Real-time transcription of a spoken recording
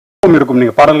இருக்கும்.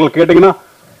 நீங்க பாடல்கள் கேட்டீங்கன்னா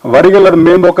வரிகள்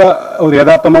மேம்போக்க ஒரு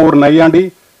யதார்த்தமா ஒரு நையாண்டி.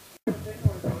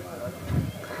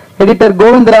 எடிட்டர்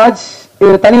கோவிந்தராஜ்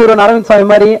தனி ஒரு அரவிந்த் சாமி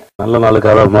மாதிரி நல்ல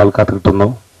நாளுக்காக ஒரு நாள் காத்துக்கிட்டு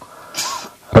இருந்தோம்.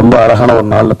 ரொம்ப அழகான ஒரு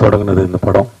நாளில் தொடங்கினது இந்த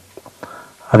படம்.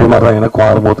 அதே மாதிரி தான் எனக்கும்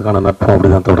ஆரம்பத்துக்கான நட்பும்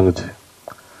அப்படி தான் தொடங்குச்சு.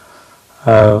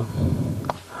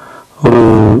 ஒரு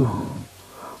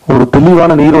ஒரு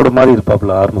தெளிவான நீரோட மாதிரி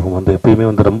இருப்பாப்புல ஆறுமுகம். வந்து எப்பயுமே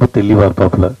வந்து ரொம்ப தெளிவாக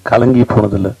இருப்பாப்புல, கலங்கி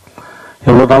போனதில்லை.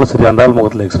 எவ்வளோ நாளும் சரி அந்த ஆள்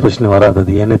முகத்தில் எக்ஸ்பிரஷன் வராது.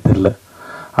 அது ஏன்னே தெரியல.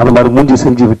 அந்த மாதிரி மூஞ்சி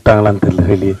செஞ்சு விட்டாங்களான்னு தெரியல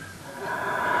வெளியே.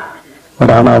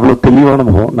 பட் ஆனால் அவ்வளோ தெளிவான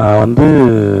முகம். நான் வந்து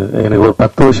எனக்கு ஒரு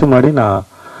 10 வருஷம் முன்னாடி நான்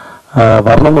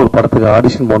வரணும்னு ஒரு படத்துக்கு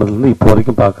ஆடிஷன் போனதுலேருந்து இப்போ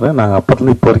வரைக்கும் பார்க்குறேன். நாங்கள்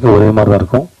அப்போதுலேருந்து இப்போ வரைக்கும் ஒரே மாதிரி தான்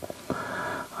இருக்கோம்.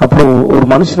 அப்புறம் ஒரு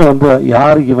மனுஷனை வந்து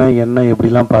யார் இவன் என்ன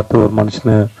எப்படிலாம் பார்த்து ஒரு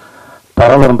மனுஷனை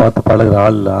பரவரம் பார்த்து பழகிற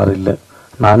ஆள் யாரும் இல்லை.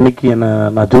 நான் அன்னைக்கு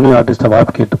நான் ஜூனியர் ஆர்டிஸ்ட்டை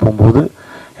வாய்ப்பு கேட்டு போகும்போது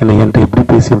என்கிட்ட எப்படி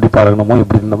பேசி எப்படி பழகணுமோ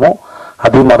எப்படி இருந்தோமோ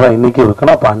அதே மாதிரி தான் இன்றைக்கி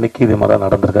இருக்கணும். அப்போ அன்னைக்கு இதே மாதிரி தான்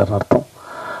நடந்திருக்காருன்னு அர்த்தம்.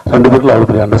 2 பேருக்குள்ள அவ்வளோ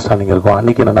பெரிய அண்டர்ஸ்டாண்டிங் இருக்கும்.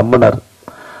 அன்றைக்கி என்னை நம்பினார்.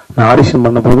 நான் ஆடிஷன்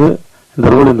பண்ணும்போது இந்த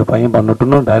ரோல் இந்த பையன்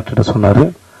பண்ணட்டுன்னு டேரக்டர்கிட்ட சொன்னார்.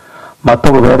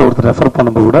 மற்றவங்க வேறு ஒருத்தர் ரெஃபர்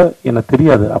பண்ணும்போது கூட எனக்கு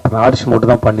தெரியாது. அப்போ நான் ஆடிஷன்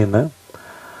மட்டும் தான் பண்ணியிருந்தேன்.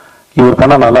 இவர்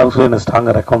பண்ணால் நல்லா இருக்கும் சொல்லி என்னை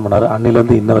ஸ்ட்ராங்காக ரெக்கமெண்ட் பண்ணார்.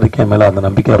 அன்னிலேருந்து இன்ன வரைக்கும் என் மேலே அந்த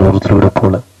நம்பிக்கை அவர் ஒருத்தர் விட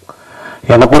போகல.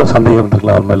 எனக்கு கூட சந்தேகம்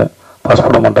இருந்திருக்கலாம் அவர் மேலே. ஃபர்ஸ்ட்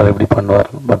படம் பண்ணுறாரு எப்படி பண்ணுவார்.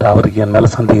 பட் அவருக்கு என் மேலே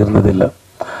சந்தேகம் இருந்தது இல்லை.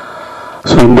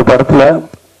 ஸோ இந்த படத்தில்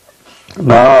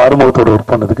நான் ஆறுமுகத்தோடு ஒர்க்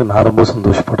பண்ணதுக்கு நான் ரொம்ப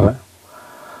சந்தோஷப்படுறேன்.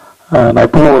 நான்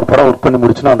எப்பவும் ஒரு படம் ஒர்க் பண்ணி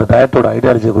முடிச்சுன்னா அந்த டயட்டோட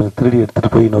ஐடியாலஜியை கொஞ்சம் திருடி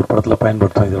எடுத்துகிட்டு போய் இன்னொரு படத்தில்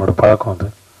பயன்படுத்துவேன். இதனோட பழக்கம் அது.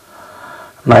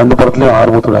 நான் இந்த படத்துலையும்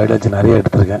ஆறுமுகத்தோட ஐடியாலஜி நிறைய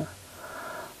எடுத்திருக்கேன்.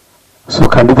 ஸோ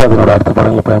கண்டிப்பாக அதனோட அடுத்த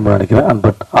படங்களை பயன்பட நினைக்கிறேன். அண்ட்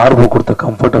பட் ஆர்வம் கொடுத்த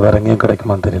கம்ஃபர்ட்டை வேற எங்கேயும்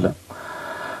கிடைக்குமான்னு தெரியல.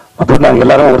 மற்றபடி நாங்கள்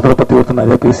எல்லாரும் ஒருத்தரை பற்றி ஒருத்தர்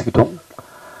நிறைய பேசிக்கிட்டோம்.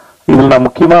 இதில் நான்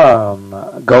முக்கியமாக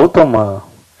கௌதம்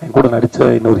என் கூட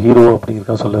நடித்த இன்னொரு ஹீரோ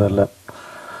அப்படிங்கிறக்கா சொல்லவே இல்லை.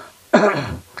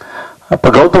 அப்போ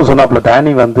கௌதம் சொன்னாப்புல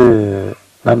டேனி வந்து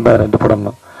நண்பன் 2 படம்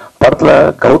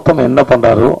படத்தில் கௌதம் என்ன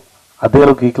பண்ணுறாரோ அதே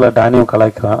அளவுக்கு ஈக்குவலாக டேனியும்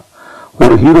கலாய்க்கிறான்.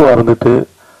 ஒரு ஹீரோவாக இருந்துட்டு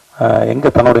எங்கே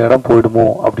தன்னோட இடம் போயிடுமோ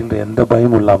அப்படின்ற எந்த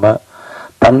பயமும் இல்லாமல்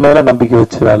தன் மேலே நம்பிக்கை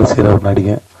வச்சு வேலை செய்கிற ஒரு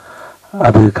நடிகை.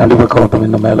 அது கண்டிப்பாக கௌதம்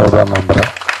இன்னும் மேலே வருவான்னு நம்புகிறேன்.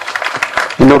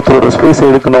 இன்னொருத்தரோட ஸ்பேஸ்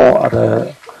எடுக்கணும், அதை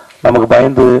நமக்கு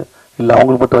பயந்து இல்லை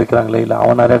அவங்களுக்கு மட்டும் வைக்கிறாங்களே இல்லை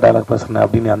அவன் நிறைய டைலாக் பேசுகிறேன்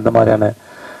அப்படின்னு அந்த மாதிரியான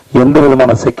எந்த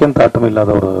விதமான செகண்ட் தாட்டும்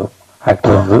இல்லாத ஒரு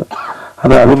ஆக்டர் வந்து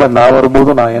அதே மாதிரி நான்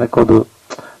வரும்போதும்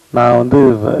நான் வந்து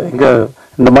எங்கே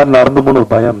இந்த மாதிரி நடந்துமோன்னு ஒரு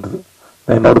பயம் இருந்தது.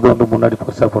 என்னோடது வந்து முன்னாடி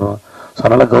பெருசாக போடுவேன். ஸோ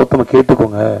அதனால் கௌதமை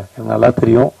கேட்டுக்கோங்க, எனக்கு நல்லா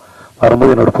தெரியும்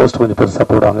வரும்போது என்னோடய போஸ்ட் கொஞ்சம் பெருசாக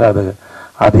போடுவாங்க,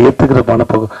 அதை ஏற்றுக்கிற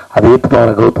அதை ஏற்றுட்டு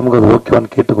வர கௌதமுக்கு அது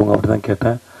ஓகேவான்னு கேட்டுக்கோங்க அப்படி தான்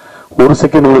கேட்டேன். ஒரு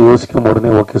செகண்ட் கூட யோசிக்கும்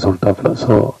உடனே okay சொல்லிட்டாப்புல.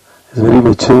 So it's very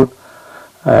mature.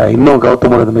 இன்னும்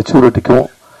கௌதமோட மெச்சூரிட்டிக்கும்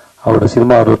அவரோட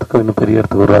சினிமா ஆர்வத்துக்கும் இன்னும் பெரிய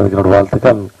இடத்துக்கு வருவாங்க என்னோட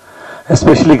வாழ்த்துக்கள்.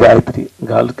 Especially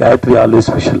Gayatri always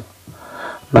special.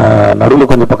 நான் நடுவில்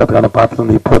கொஞ்சம் பக்கத்துக்கான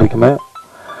பார்த்துலேருந்து இப்போ வரைக்குமே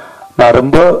நான்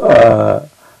ரொம்ப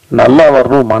நல்லா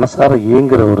வரணும் மனசார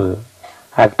ஏங்குற ஒரு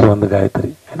ஆக்டர் வந்து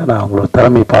காயத்ரி. ஏன்னா நான் அவங்களோட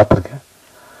திறமையை பார்த்துருக்கேன்.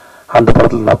 அந்த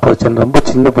படத்தில் நான் அப்போ ரொம்ப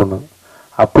சின்ன பொண்ணு,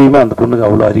 அப்பயுமே அந்த பொண்ணுக்கு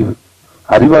அவ்வளோ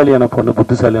அறிவாளியான பொண்ணு,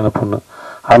 புத்திசாலியான பொண்ணு.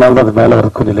 அதனால தான் அது மேலே வர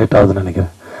கொஞ்சம் லேட் ஆகுதுன்னு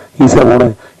நினைக்கிறேன். ஈஸியாக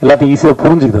எல்லாத்தையும் ஈஸியாக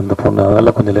புரிஞ்சுக்குது அந்த பொண்ணு,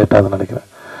 அதனால கொஞ்சம் லேட் ஆகுதுன்னு நினைக்கிறேன்.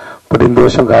 பட் இந்த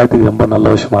வருஷம் காயத்ரி ரொம்ப நல்ல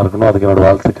விஷயமா இருக்கணும், அதுக்கு என்னோட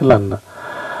வாழ்த்துக்கள்.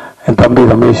 என் தம்பி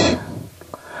ரமேஷ்,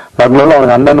 நம்மளால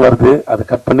அவனுக்கு அண்ணன் வருது, அதை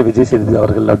கட் பண்ணி விஜயசேதுபதி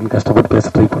அவர்கள் அப்படின்னு கஷ்டப்பட்டு பேச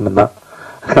ட்ரை பண்ணிருந்தான்,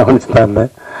 கவனிச்சு தான்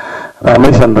இருந்தேன்.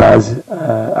 ரமேஷ் அண்ட் ராஜ்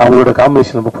அவங்களோட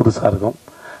காம்பினேஷன் ரொம்ப புதுசாக இருக்கும்.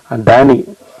 அண்ட் டேனி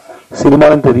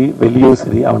சினிமாலும் சரி வெளியும்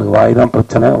சரி அவனுக்கு வாய் தான்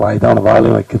பிரச்சனை, வாய் தான் அவனை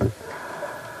வாயிலும் வைக்குது.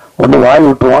 ஒன்று வாய்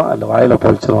விட்டுருவான் இல்லை வாயில்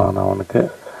பொழிச்சிருவான் அவனுக்கு.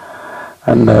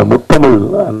 அண்ட் முத்தமிழ்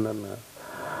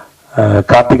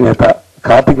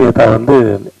கார்த்திக் நேதா வந்து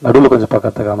நடுவில் கொஞ்சம்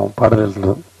பக்கத்தை காணும் பாடல்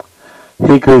எழுதுறது.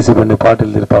 ஹீ கிரேசி பண்ணி பாட்டு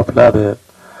எழுதியிருப்பாப்புல. அது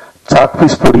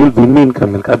சாக்பீஸ் பொடியில் விண்மீன்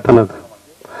கண்ணில் கத்தனது.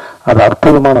 அது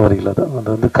அற்புதமான வரிகள்.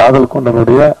 அது வந்து காதல்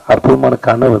கொண்டனுடைய அற்புதமான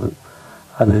கனவு.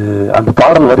 அது அந்த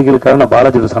பாடல் வரிகளுக்காக நான்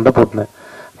பாலாஜியோட சண்டை போட்டினேன்.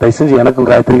 தயவு செஞ்சு எனக்கும்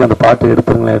காயத்ரிக்கு அந்த பாட்டு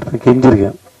எடுத்து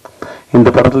கெஞ்சிருக்கேன். இந்த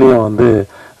படத்துலையும் வந்து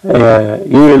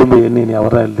எலும்பு எண்ணி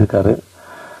அவர் தான் எழுதியிருக்காரு.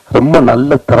 ரொம்ப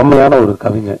நல்ல திறமையான ஒரு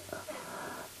கவிஞர்.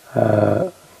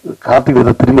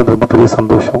 கார்த்திக் திரும்பி ரொம்ப பெரிய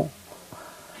சந்தோஷம்.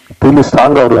 திரும்பி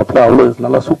ஸ்ட்ராங்காக வருவாப்புல, அவ்வளோ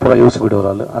நல்லா சூப்பராக யோசிச்சுட்டு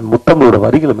வராள். அந்த முத்தமிழோட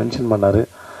வரிகளை மென்ஷன் பண்ணார்.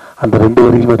 அந்த 2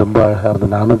 வரிகளுமே ரொம்ப அழகாக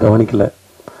இருந்தது. நானும் கவனிக்கல,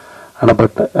 ஆனால்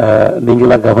பட்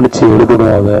நீங்களாம் கவனித்து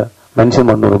எழுதணும், அதை மென்ஷன்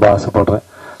பண்ண ரொம்ப ஆசைப்படுறேன்.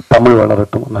 தமிழ்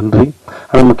வளரட்டும். நன்றி.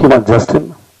 அது முக்கியமாக ஜஸ்டின்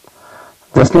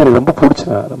எனக்கு ரொம்ப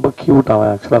பிடிச்சேன். ரொம்ப க்யூட் அவன்.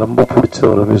 ஆக்சுவலாக ரொம்ப பிடிச்ச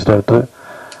ஒரு மியூசிக் டைரக்டர்.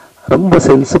 ரொம்ப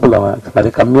சென்சிபிள் அவன்.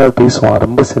 நிறைய கம்மியாக பேசுவான்.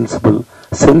 ரொம்ப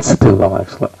சென்சிட்டிவ் அவன்.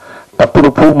 ஆக்சுவலாக டப்புனு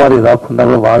பூ மாதிரி ஏதாவது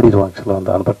பண்ணாலும் வாடிடுவான் ஆக்சுவலாக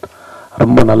வந்தான். பட்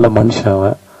ரொம்ப நல்ல மனுஷன்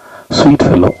அவன். Sweet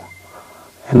fellow.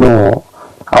 இன்னும்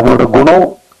அவனோட குணம்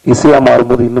இசையாக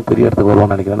மாறும்போது இன்னும் பெரிய இடத்துக்கு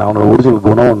வருவான்னு நினைக்கிறேன். அவனோட ஒரிஜினல்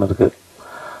குணம் ஒன்று இருக்குது.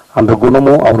 அந்த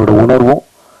குணமும் அவனோட உணர்வும்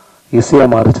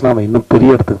இசையாக மாறிச்சுன்னா அவன் இன்னும்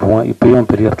பெரிய இடத்துக்கு போவான். இப்பயும்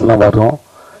பெரிய இடத்துலாம் வரும்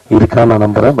இருக்கான்னு நான்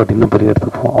நம்புகிறேன். பட் இன்னும் பெரிய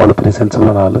இடத்துக்கு போவோம். அவ்வளோ பெரிய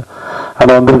சென்சிபிளான ஆள்.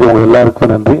 ஆனால் வந்திருக்கு அவங்க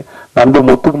எல்லாருக்கும் நன்றி. நண்பர்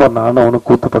முத்துக்குமார் நானும் அவனும்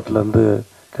கூத்துப்பட்டிலேருந்து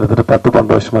கிட்டத்தட்ட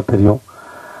 10-12 வருஷமாக தெரியும்.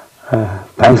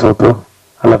 Thanks Muthu,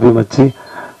 I love you மச்சி.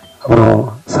 அப்புறம்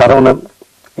சரவணன்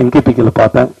என்கேபிக்கில்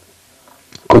பார்த்தேன்,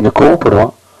 கொஞ்சம்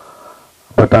கோவப்படுவான்.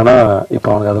 பட் ஆனால் இப்போ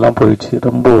அவனுக்கு அதெல்லாம் போயிடுச்சு.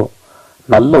 ரொம்ப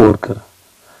நல்ல ஒர்க்கர்.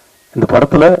 இந்த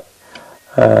படத்தில்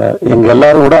எங்கள்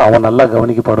எல்லாரும் கூட அவன் நல்லா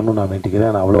கவனிக்கப்படணும்னு நான்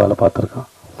வேண்டிக்கிறேன். நான் அவ்வளோ வேலை பார்த்துருக்கான்.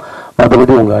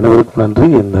 மற்றபடி உங்கள் அனைவருக்கும் நன்றி.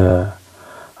 இந்த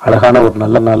அழகான ஒரு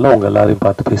நல்ல நாளில் உங்கள் எல்லாரையும்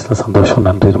பார்த்து பேசல சந்தோஷம்.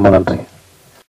 நன்றி, ரொம்ப நன்றி.